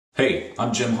Hey,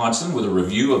 I'm Jim Hodgson with a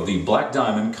review of the Black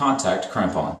Diamond Contact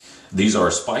Crampon. These are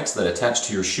spikes that attach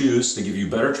to your shoes to give you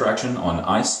better traction on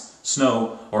ice,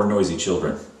 snow, or noisy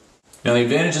children. Now the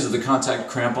advantages of the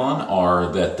Contact Crampon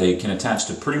are that they can attach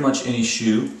to pretty much any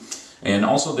shoe, and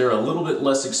also they're a little bit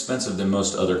less expensive than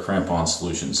most other crampon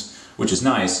solutions, which is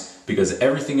nice because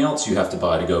everything else you have to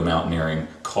buy to go mountaineering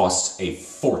costs a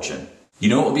fortune. You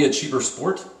know what would be a cheaper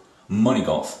sport? Money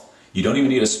golf. You don't even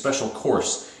need a special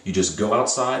course. You just go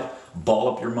outside, ball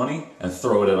up your money, and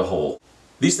throw it at a hole.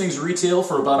 These things retail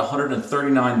for about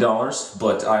 $139,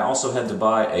 but I also had to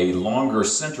buy a longer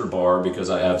center bar because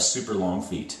I have super long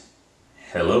feet.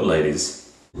 Hello,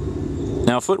 ladies.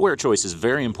 Now, footwear choice is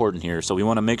very important here, so we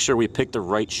want to make sure we pick the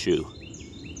right shoe.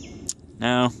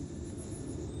 No.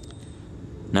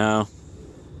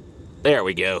 There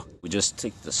we go. We just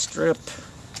take the strip,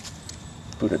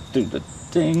 put it through the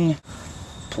thing,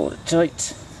 pull it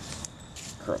tight,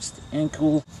 across the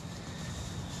ankle,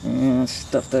 and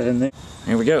stuff that in there.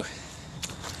 There we go.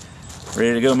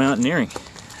 Ready to go mountaineering.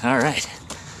 All right.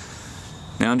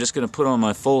 Now I'm just going to put on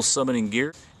my full summiting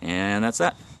gear, and that's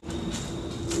that.